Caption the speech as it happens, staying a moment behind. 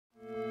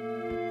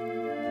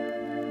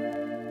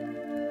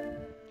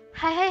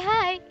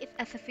Hi! It's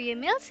Asophia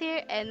Mills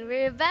here, and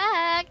we're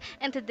back!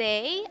 And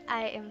today,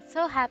 I am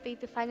so happy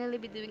to finally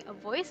be doing a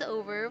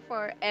voiceover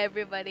for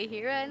everybody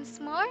here once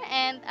more.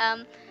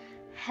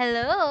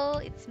 Hello,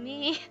 it's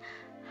me.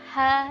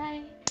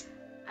 Hi,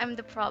 I'm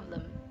the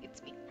problem.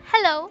 It's me.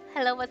 Hello,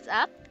 what's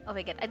up? Oh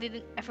my god,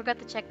 I forgot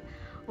to check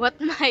what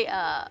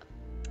my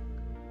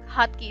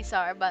hotkeys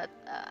are, but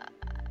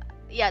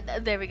yeah,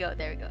 there we go.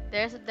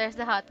 There's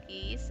the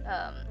hotkeys.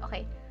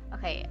 Okay.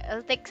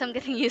 It'll take some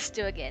getting used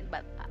to again,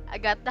 but I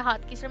got the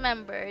hotkeys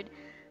remembered.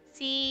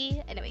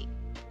 See, anyway.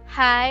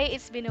 Hi,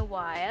 it's been a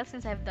while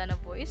since I've done a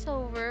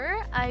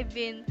voiceover. I've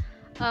been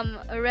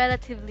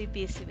relatively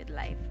busy with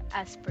life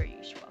as per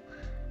usual.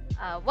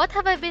 What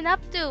have I been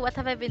up to?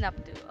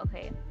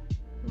 Okay.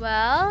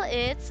 Well,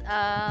 it's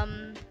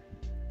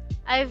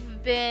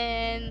I've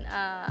been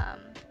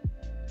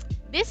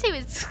busy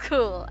with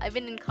school. I've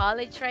been in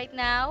college right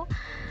now.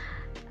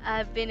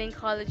 I've been in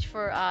college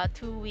for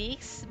 2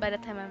 weeks by the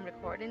time I'm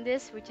recording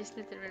this, which is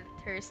literally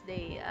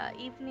Thursday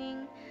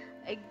evening.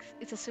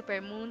 It's a super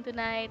moon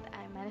tonight.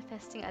 I'm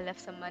manifesting. I left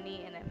some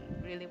money, and I'm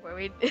really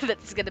worried that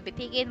it's gonna be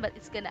taken, but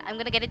I'm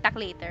gonna get it back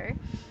later.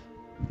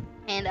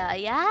 And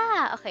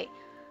yeah, okay.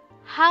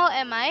 How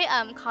am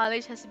I?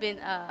 College has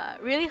been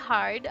really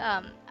hard.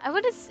 I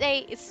wouldn't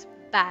say it's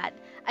bad.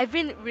 I've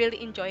been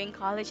really enjoying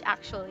college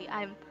actually.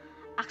 I'm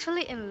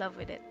actually in love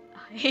with it.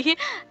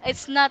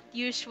 It's not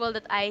usual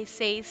that I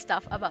say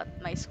stuff about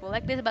my school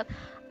like this, but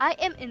I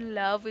am in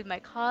love with my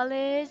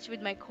college,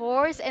 with my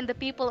course, and the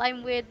people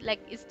I'm with. Like,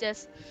 it's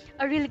just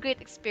a really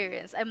great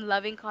experience. I'm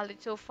loving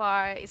college so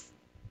far. It's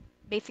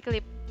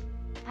basically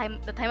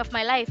the time of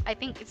my life. I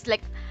think it's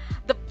like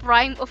the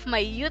prime of my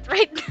youth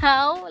right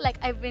now. Like,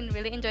 I've been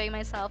really enjoying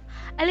myself.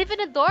 I live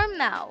in a dorm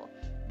now,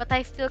 but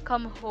I still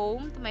come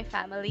home to my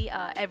family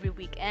every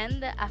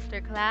weekend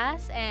after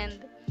class.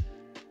 And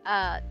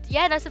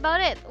yeah, that's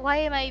about it. Why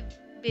am I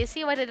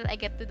busy? Why didn't I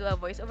get to do a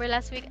voiceover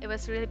last week? I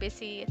was really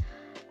busy.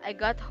 I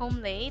got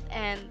home late,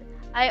 and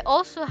I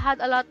also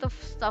had a lot of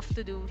stuff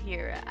to do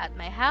here at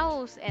my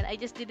house, and I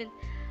just didn't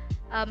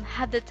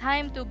have the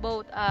time to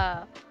both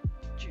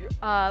do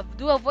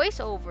a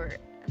voiceover,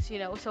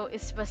 so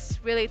it was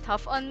really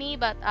tough on me,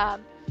 but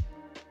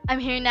I'm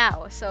here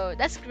now, so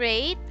that's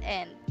great.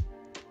 And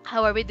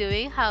how are we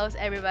doing? How's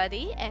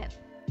everybody? And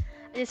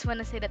I just want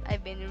to say that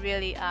I've been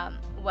really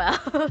well.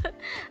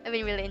 I've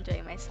been really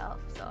enjoying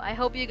myself, so I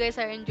hope you guys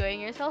are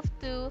enjoying yourself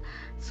too.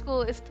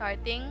 School is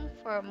starting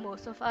for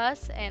most of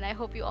us, and I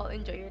hope you all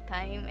enjoy your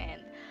time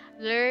and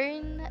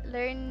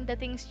learn the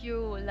things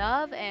you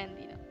love, and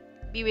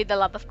be with a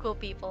lot of cool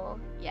people.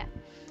 Yeah.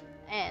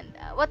 And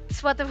what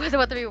are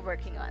we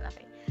working on?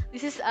 Okay,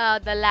 this is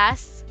the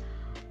last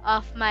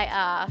of my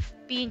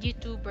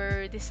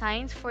PNGtuber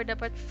designs for the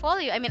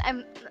portfolio. I mean,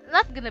 I'm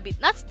not gonna be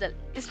not the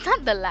it's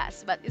not the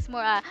last, but it's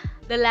more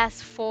the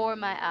last for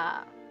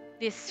my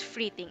this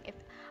free thing. If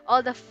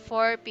all the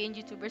 4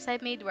 PNGtubers I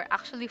made were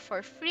actually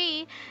for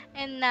free,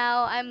 and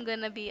now I'm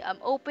gonna be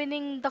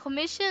opening the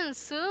commission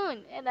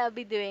soon, and I'll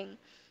be doing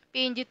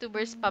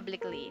PNGtubers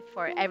publicly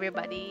for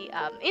everybody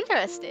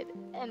interested.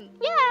 And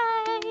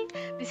yay!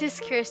 This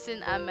is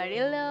Kirsten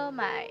Amarillo.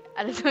 I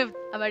don't know if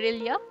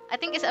Amarillo. I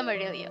think it's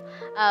Amarillo.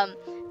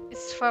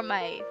 It's for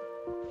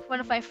one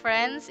of my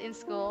friends in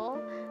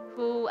school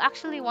who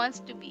actually wants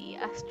to be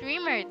a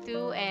streamer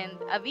too and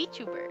a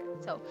VTuber.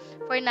 So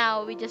for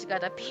now, we just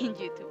got a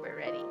PNGtuber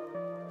ready.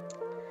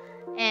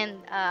 And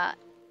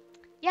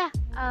yeah,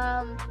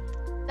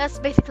 that's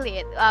basically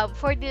it.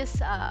 For this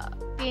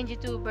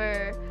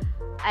PNGtuber,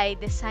 I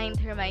designed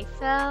her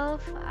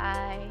myself.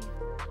 I'm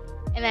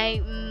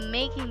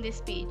making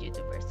this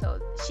PNGtuber. So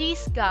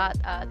she's got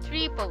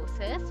 3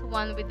 poses.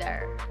 One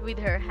with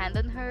her hand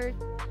on her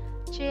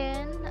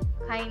chin,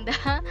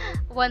 kinda.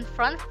 One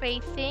front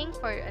facing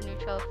for a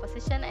neutral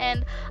position,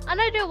 and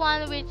another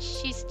one which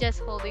she's just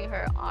holding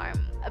her arm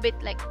a bit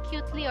like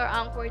cutely or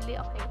awkwardly.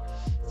 Okay.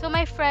 So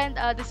my friend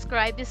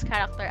described this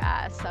character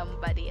as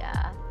somebody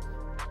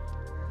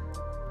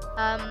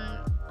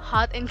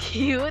hot and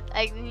cute.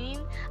 I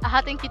mean, a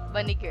hot and cute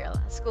bunny girl,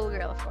 a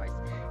schoolgirl, of course.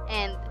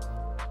 And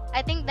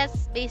I think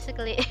that's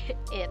basically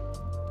it.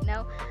 You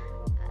know,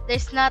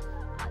 there's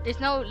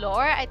no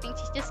lore. I think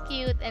she's just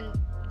cute, and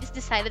just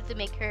decided to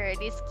make her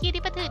this cutie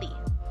patootie.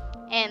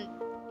 And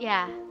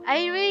yeah,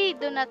 I really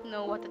do not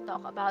know what to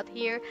talk about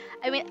here.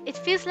 I mean, it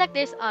feels like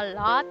there's a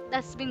lot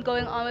that's been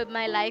going on with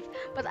my life,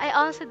 but I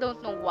honestly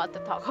don't know what to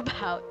talk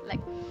about.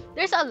 Like,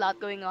 there's a lot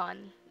going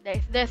on.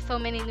 There's so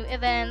many new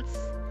events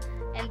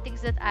and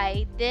things that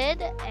I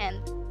did,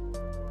 and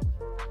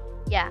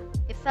yeah,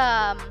 it's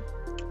a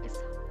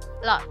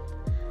lot.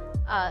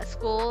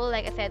 School,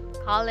 like I said,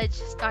 college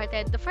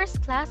started. The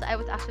first class, I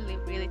was actually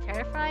really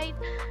terrified,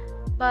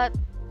 but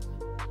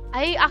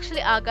I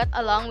actually got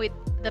along with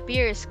the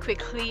peers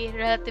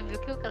relatively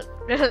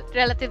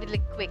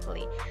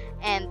quickly,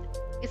 and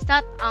it's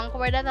not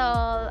awkward at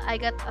all. I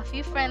got a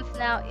few friends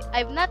now.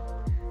 I'm not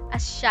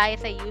as shy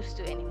as I used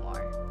to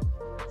anymore,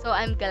 so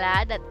I'm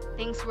glad that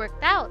things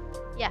worked out.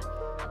 Yeah.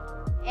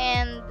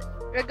 And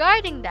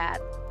regarding that,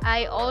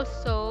 I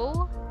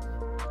also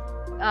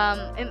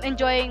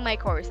enjoying my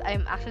course.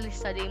 I'm actually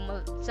studying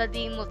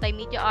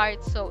multimedia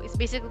arts, so it's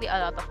basically a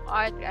lot of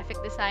art,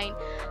 graphic design,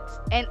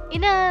 and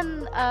in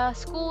a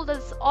school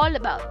that's all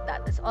about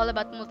that. It's all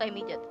about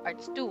multimedia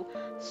arts too.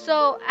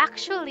 So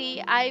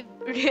actually,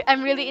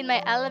 I'm really in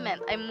my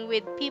element. I'm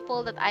with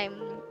people that I'm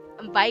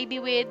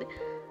vibey with.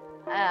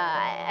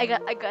 I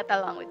got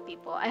along with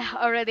people. I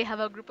already have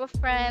a group of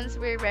friends.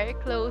 We're very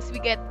close. We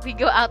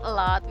go out a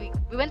lot. We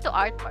went to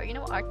art bar. You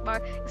know art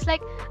bar? It's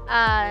like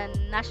a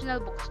national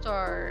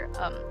bookstore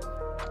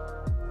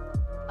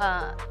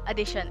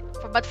edition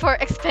but for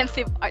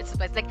expensive art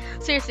supplies. Like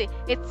seriously,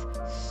 it's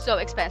so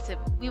expensive.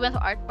 We went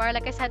to art bar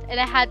like I said, and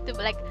I had to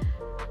like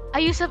I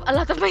used up a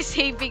lot of my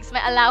savings,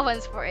 my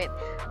allowance for it.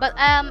 But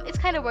it's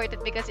kind of worth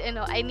it because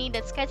I need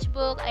that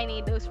sketchbook, I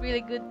need those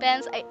really good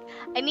pens,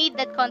 I need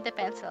that Conte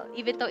pencil,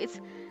 even though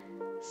it's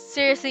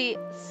seriously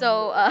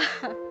so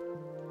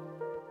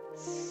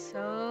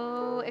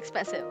so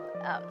expensive.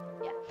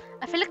 Yeah,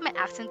 I feel like my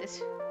accent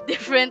is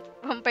different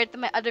compared to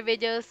my other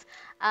videos.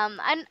 I'm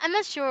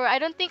not sure. I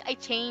don't think I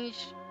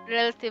changed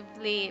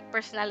relatively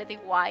personality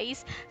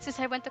wise since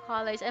I went to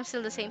college. I'm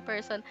still the same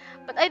person,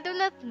 but I do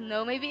not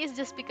know. Maybe it's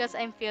just because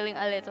I'm feeling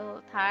a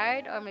little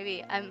tired, or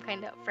maybe I'm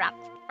kind of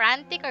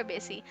frantic or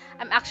busy.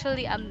 I'm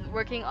actually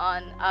working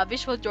on a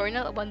visual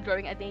journal of one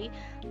drawing a day,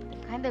 but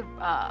I'm kind of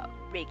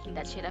breaking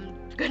that shit. I'm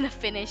gonna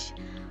finish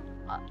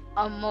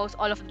almost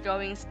all of the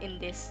drawings in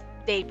this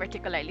day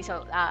particularly.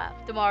 So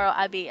tomorrow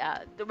I'll be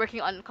working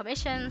on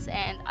commissions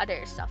and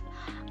other stuff.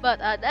 But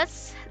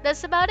that's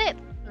about it.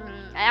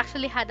 I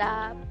actually had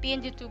a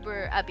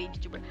PNGtuber,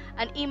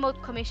 an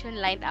emote commission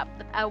lined up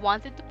that I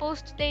wanted to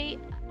post today,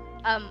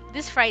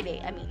 this Friday.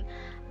 I mean,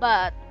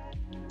 but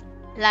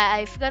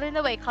life got in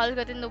the way, college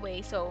got in the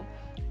way. So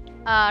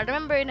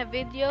remember in a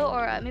video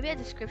or maybe a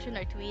description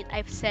or tweet,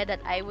 I've said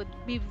that I would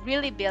be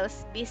really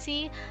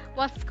busy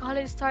once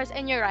college starts,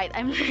 and you're right,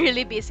 I'm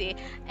really busy.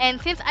 And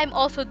since I'm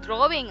also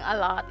drawing a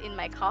lot in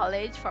my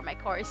college for my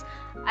course,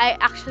 I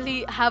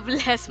actually have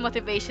less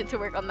motivation to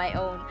work on my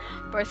own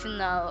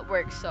personal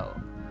work. So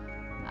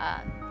uh,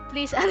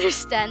 please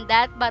understand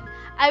that. But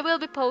I will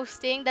be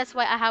posting. That's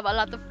why I have a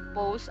lot of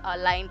posts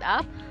lined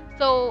up.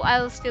 So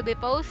I'll still be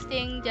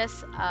posting.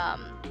 Just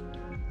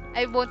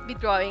I won't be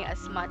drawing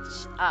as much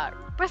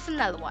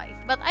personal wise,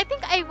 but I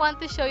think I want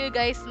to show you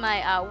guys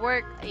my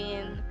work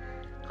in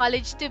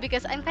college too,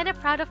 because I'm kind of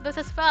proud of those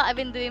as well. I've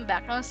been doing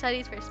background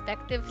studies,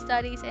 perspective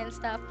studies and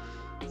stuff,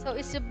 so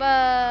it's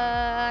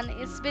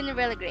been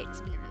really great.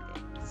 It's been really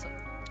great. So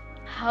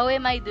how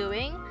am I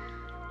doing?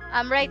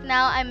 Right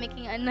now I'm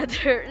making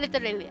another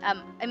literally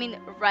I mean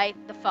right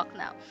the fuck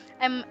now,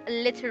 I'm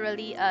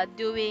literally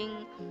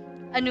doing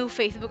a new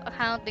Facebook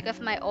account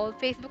because my old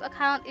Facebook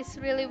account is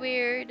really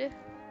weird.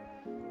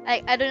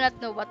 I do not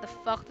know what the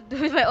fuck to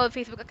do with my old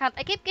Facebook account.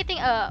 I keep getting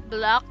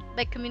blocked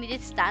by community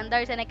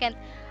standards, and I can't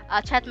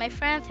chat my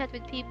friends, chat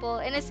with people,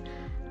 and it's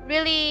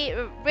really,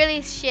 really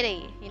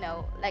shitty.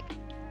 Like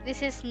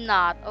this is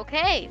not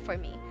okay for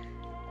me.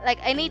 Like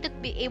I need to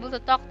be able to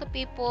talk to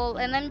people,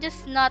 and I'm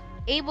just not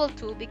able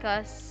to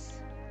because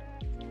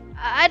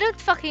I don't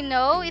fucking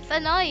know. It's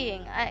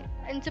annoying.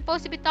 I'm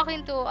supposed to be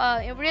talking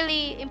to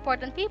really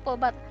important people,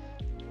 but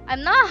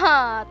I'm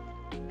not,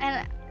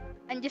 and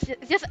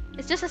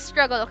it's just a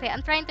struggle. Okay,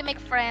 I'm trying to make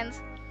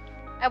friends.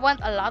 I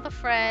want a lot of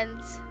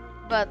friends,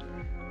 but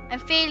I'm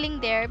failing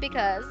there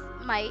because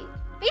my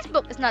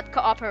Facebook is not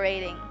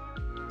cooperating.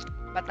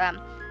 But I'm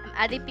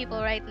adding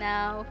people right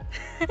now.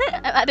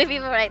 I'm adding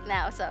people right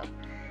now. So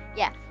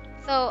yeah.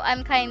 So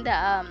I'm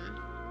kinda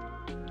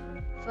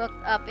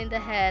fucked up in the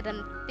head.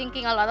 I'm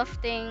thinking a lot of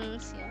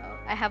things.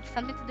 I have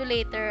something to do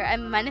later.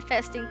 I'm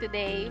manifesting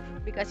today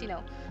because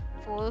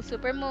full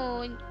super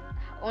moon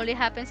only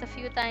happens a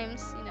few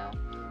times.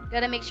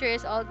 Gotta make sure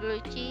it's all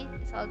Gucci,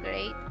 it's all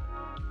great.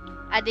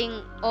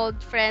 Adding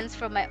old friends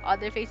from my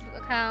other Facebook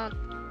account.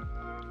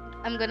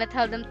 I'm gonna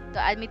tell them to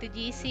add me to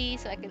GC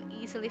so I can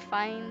easily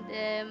find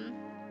them.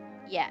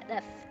 Yeah,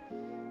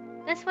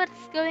 that's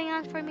what's going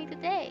on for me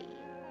today.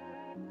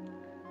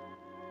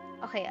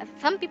 Okay,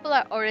 some people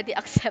are already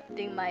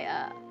accepting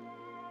my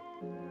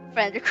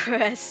friend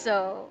request,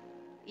 so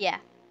yeah.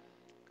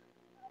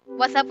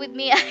 What's up with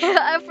me?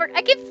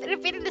 I keep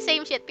repeating the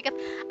same shit because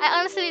I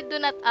honestly do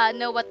not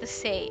know what to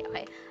say.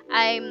 Okay,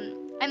 I'm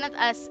not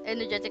as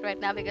energetic right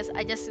now because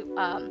I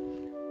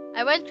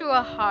went through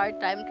a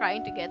hard time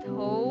trying to get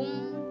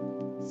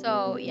home.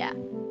 So yeah,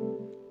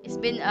 it's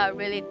been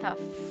really tough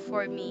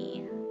for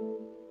me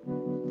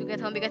to get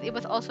home because it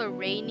was also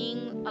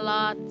raining a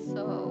lot.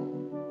 So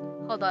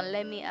hold on,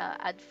 let me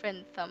add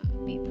friend some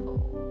people.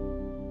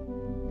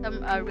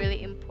 Some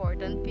really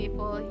important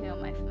people,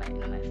 my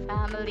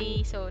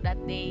family, so that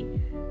they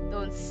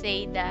don't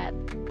say that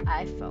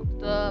I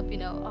fucked up.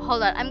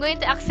 Hold on, I'm going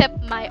to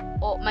accept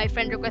my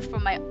friend request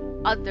from my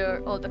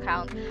other old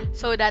account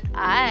so that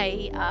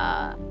I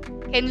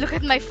can look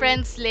at my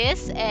friends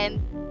list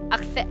and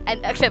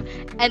accept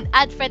and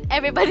add friend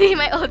everybody in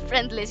my old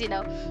friend list. You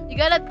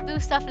gotta do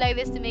stuff like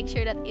this to make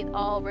sure that it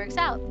all works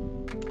out.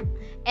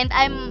 And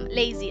I'm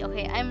lazy.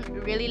 Okay, I'm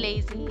really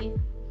lazy.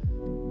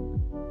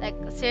 Like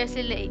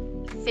seriously,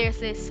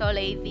 seriously so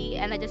lazy,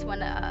 and I just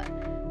wanna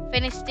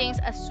finish things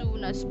as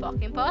soon as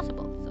fucking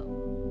possible. So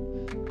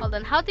hold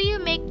on, how do you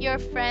make your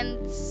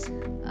friend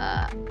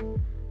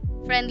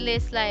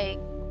list like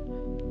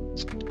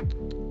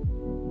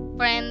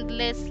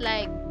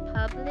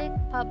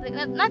public,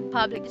 not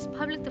public, just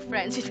public to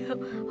friends, you know.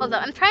 Hold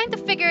on, I'm trying to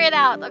figure it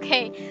out.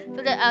 Okay,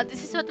 so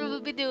this is what we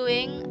will be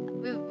doing.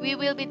 We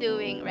will be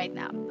doing right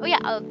now. Oh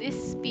yeah,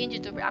 this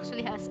PNGtuber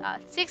actually has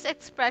 6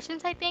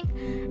 expressions, I think,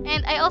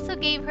 and I also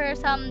gave her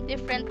some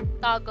different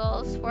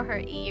toggles for her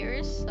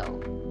ears.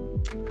 So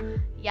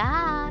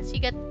yeah, she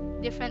got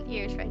different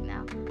ears right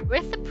now.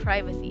 Where's the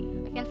privacy?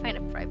 I can't find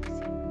a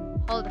privacy.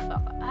 Hold the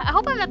fuck up. I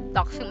hope I'm not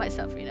doxing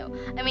myself, you know.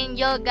 I mean,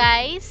 y'all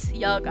guys,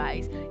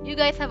 you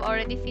guys have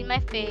already seen my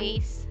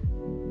face.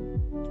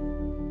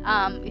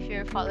 If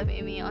you're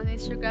following me on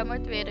Instagram or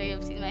Twitter,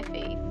 you've seen my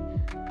face.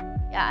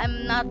 Yeah,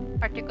 I'm not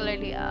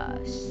particularly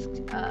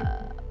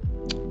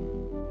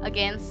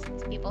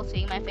against people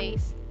seeing my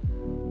face.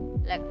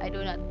 Like, I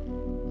do not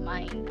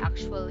mind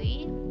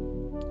actually.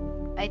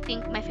 I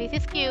think my face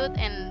is cute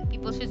and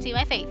people should see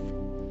my face.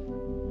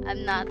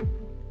 I'm not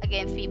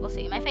against people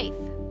seeing my face.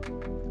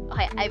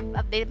 Okay, I've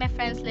updated my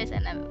friends list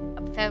and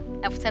I've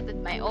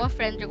accepted my own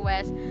friend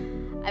request.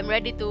 I'm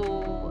ready to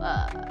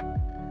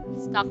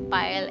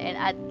stockpile and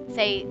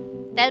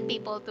tell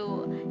people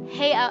to,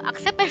 hey,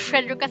 accept my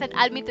friend request and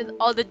add me to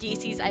all the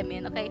GCs I'm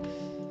in, okay?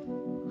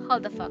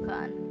 Hold the fuck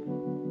on.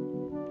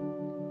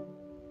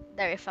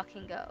 There we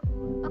fucking go.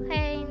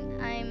 Okay,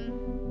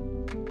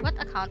 what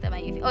account am I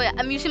using? Oh yeah,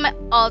 I'm using my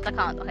alt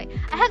account. Okay,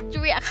 I have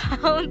 3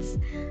 accounts.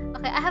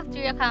 Okay, I have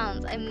 3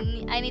 accounts. I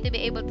need to be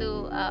able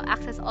to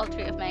access all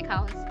 3 of my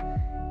accounts.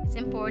 It's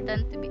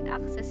important to be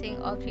accessing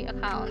all 3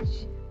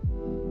 accounts.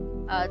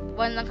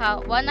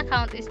 One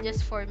account is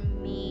just for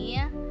me.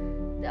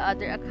 The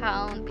other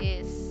account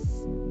is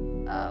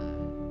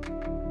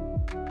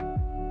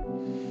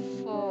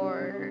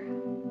for,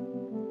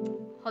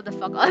 hold the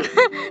fuck on.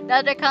 The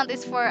other account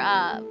is for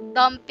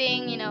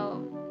dumping, you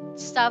know,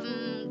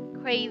 some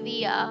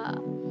crazy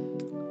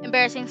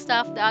embarrassing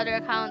stuff. The other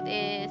account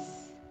is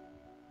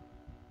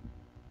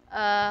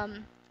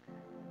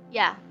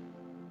yeah.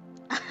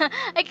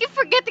 I keep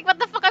forgetting what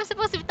the fuck I'm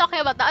supposed to be talking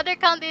about. The other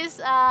account is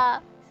yeah,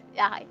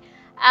 okay.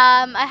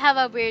 I have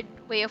a weird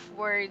way of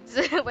words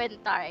when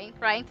trying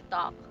to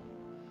talk.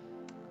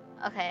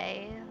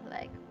 Okay,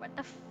 like what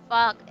the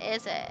fuck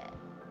is it?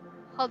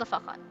 Hold the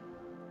fuck on.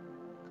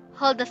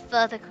 Hold the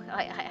fuck. Okay,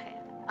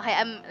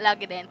 I'm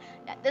logging in.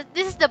 Yeah,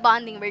 this is the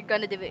bonding we're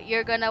gonna do.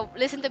 You're gonna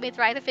listen to me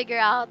try to figure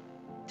out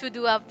to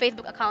do a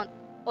Facebook account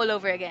all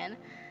over again.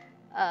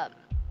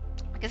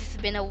 Because it's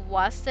been a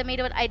while since I made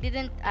one. I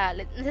didn't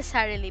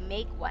necessarily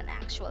make one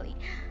actually.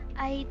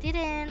 I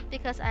didn't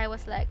because I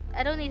was like,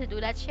 I don't need to do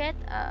that shit.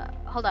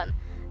 Hold on.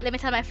 Let me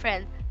tell my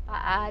friend.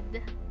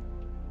 Pa-add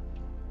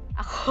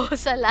ako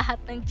sa lahat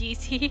ng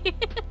GC.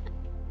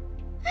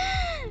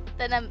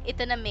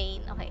 ito na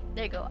main. Okay,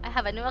 there you go. I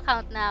have a new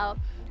account now.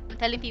 I'm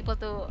telling people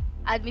to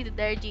add me to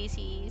their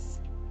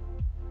GCs.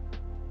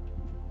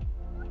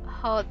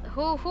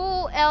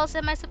 Who else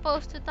am I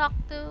supposed to talk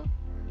to?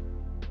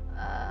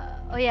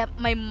 Oh yeah,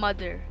 my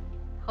mother.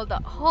 Hold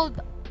on. Hold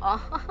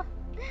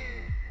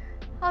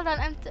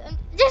on.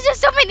 There's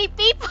just so many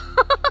people.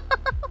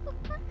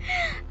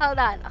 Hold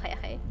on.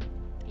 Okay.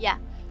 Yeah.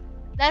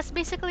 That's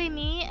basically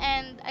me,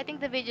 and I think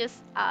the video's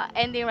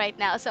ending right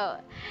now. So,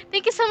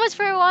 thank you so much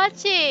for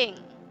watching.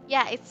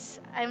 Yeah,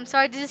 I'm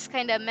sorry this is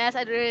kind of a mess.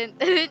 I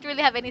didn't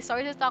really have any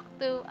stories to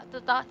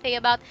say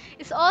about.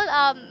 It's all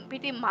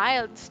pretty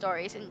mild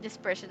stories and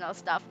just personal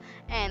stuff,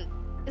 and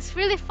it's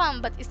really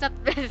fun, but it's not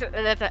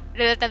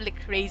relatively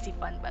crazy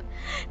fun. But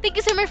thank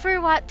you so much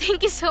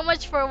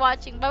for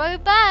watching.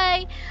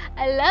 Bye.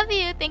 I love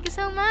you. Thank you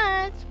so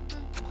much.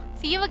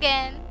 See you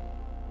again.